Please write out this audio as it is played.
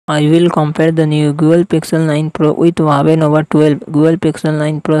I will compare the new Google Pixel 9 Pro with Huawei Nova 12. Google Pixel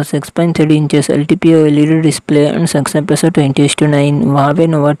 9 Pro 6.3 inches LTPO OLED display and success ratio 20:9. Huawei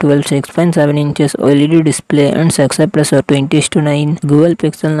Nova 12 6.7 inches OLED display and success ratio 20:9. Google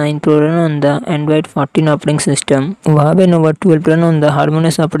Pixel 9 Pro run on the Android 14 operating system. Huawei Nova 12 run on the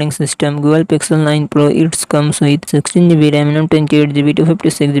Harmonious operating system. Google Pixel 9 Pro it comes with 16GB RAM and 28GB,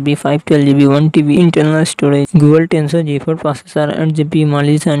 256GB, 512GB, 1TB internal storage. Google Tensor G4 processor and GPU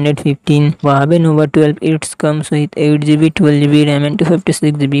Mali 115. Huawei Nova 12 it comes with 8GB, 12GB RAM and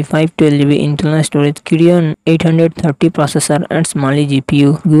 256GB, 512GB internal storage. Kirin 830 processor and Mali GPU.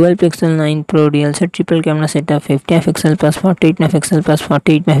 Google Pixel 9 Pro real set triple camera setup 50 MP plus 48 MP plus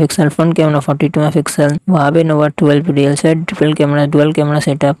 48 MP front camera 42 MP. Huawei Nova 12 real set triple camera dual camera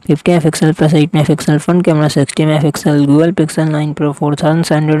setup 50 MP plus 8 MP front camera 60 MP. Google Pixel 9 Pro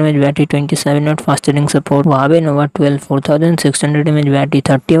 4700 mAh battery 27 watt fast charging support. Huawei Nova 12 4600 mAh battery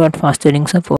 30 watt fast charging support.